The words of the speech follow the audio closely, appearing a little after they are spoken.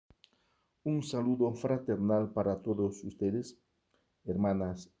Un saludo fraternal para todos ustedes,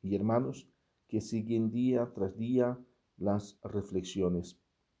 hermanas y hermanos, que siguen día tras día las reflexiones.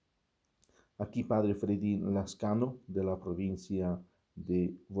 Aquí Padre Freddy Lascano, de la provincia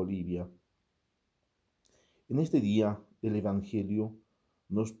de Bolivia. En este día, el Evangelio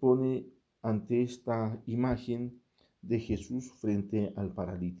nos pone ante esta imagen de Jesús frente al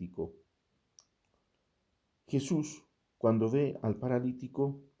paralítico. Jesús, cuando ve al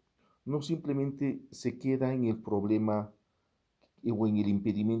paralítico, no simplemente se queda en el problema o en el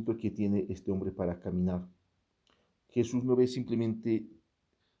impedimento que tiene este hombre para caminar. Jesús no ve simplemente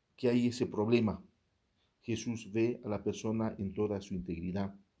que hay ese problema. Jesús ve a la persona en toda su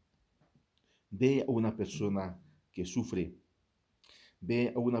integridad. Ve a una persona que sufre.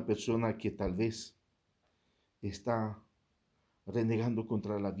 Ve a una persona que tal vez está renegando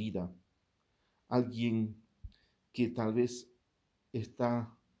contra la vida. Alguien que tal vez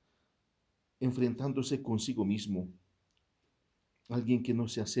está enfrentándose consigo mismo. Alguien que no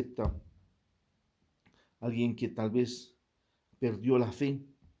se acepta. Alguien que tal vez perdió la fe,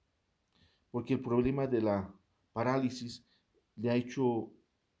 porque el problema de la parálisis le ha hecho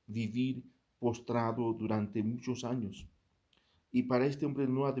vivir postrado durante muchos años. Y para este hombre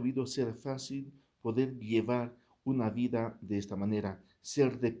no ha debido ser fácil poder llevar una vida de esta manera,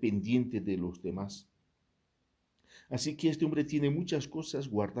 ser dependiente de los demás. Así que este hombre tiene muchas cosas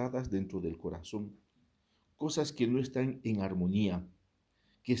guardadas dentro del corazón, cosas que no están en armonía,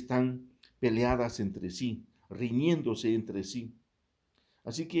 que están peleadas entre sí, riñéndose entre sí.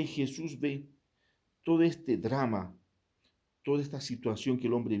 Así que Jesús ve todo este drama, toda esta situación que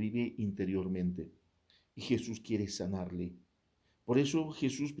el hombre vive interiormente, y Jesús quiere sanarle. Por eso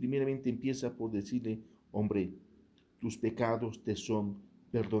Jesús primeramente empieza por decirle: hombre, tus pecados te son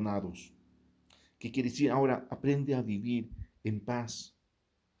perdonados. ¿Qué quiere decir? Ahora aprende a vivir en paz,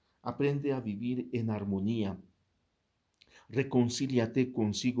 aprende a vivir en armonía, reconcíliate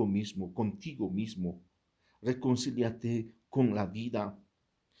consigo mismo, contigo mismo, reconcíliate con la vida,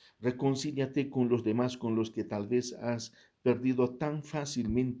 reconcíliate con los demás con los que tal vez has perdido tan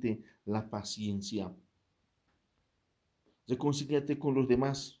fácilmente la paciencia. Reconcíliate con los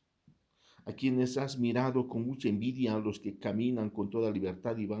demás a quienes has mirado con mucha envidia, a los que caminan con toda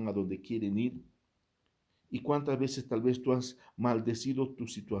libertad y van a donde quieren ir. ¿Y cuántas veces tal vez tú has maldecido tu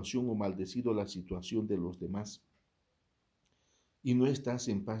situación o maldecido la situación de los demás y no estás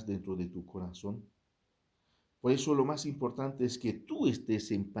en paz dentro de tu corazón? Por eso lo más importante es que tú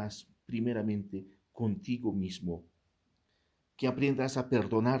estés en paz primeramente contigo mismo, que aprendas a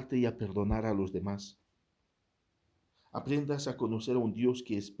perdonarte y a perdonar a los demás. Aprendas a conocer a un Dios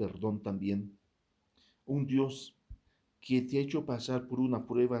que es perdón también, un Dios que te ha hecho pasar por una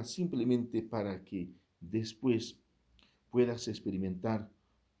prueba simplemente para que después puedas experimentar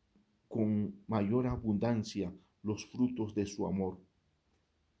con mayor abundancia los frutos de su amor.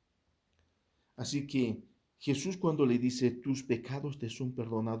 Así que Jesús, cuando le dice tus pecados te son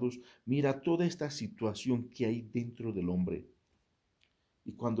perdonados, mira toda esta situación que hay dentro del hombre.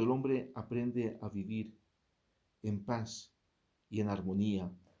 Y cuando el hombre aprende a vivir en paz y en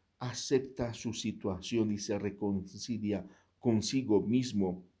armonía, acepta su situación y se reconcilia consigo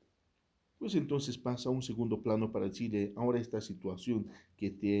mismo, pues entonces pasa a un segundo plano para decirle: ahora esta situación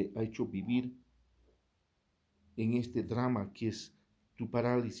que te ha hecho vivir en este drama que es tu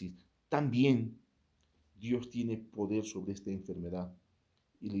parálisis, también Dios tiene poder sobre esta enfermedad.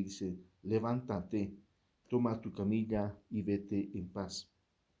 Y le dice: levántate, toma tu camilla y vete en paz.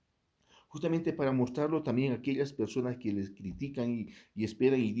 Justamente para mostrarlo también a aquellas personas que les critican y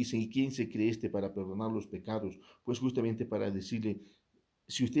esperan y dicen: ¿y quién se cree este para perdonar los pecados? Pues justamente para decirle: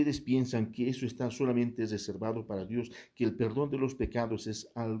 si ustedes piensan que eso está solamente reservado para Dios, que el perdón de los pecados es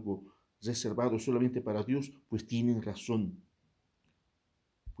algo reservado solamente para Dios, pues tienen razón.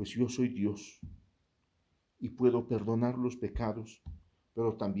 Pues yo soy Dios y puedo perdonar los pecados,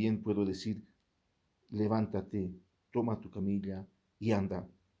 pero también puedo decir: levántate, toma tu camilla y anda,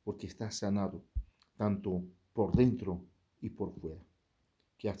 porque estás sanado, tanto por dentro y por fuera.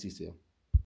 Que así sea.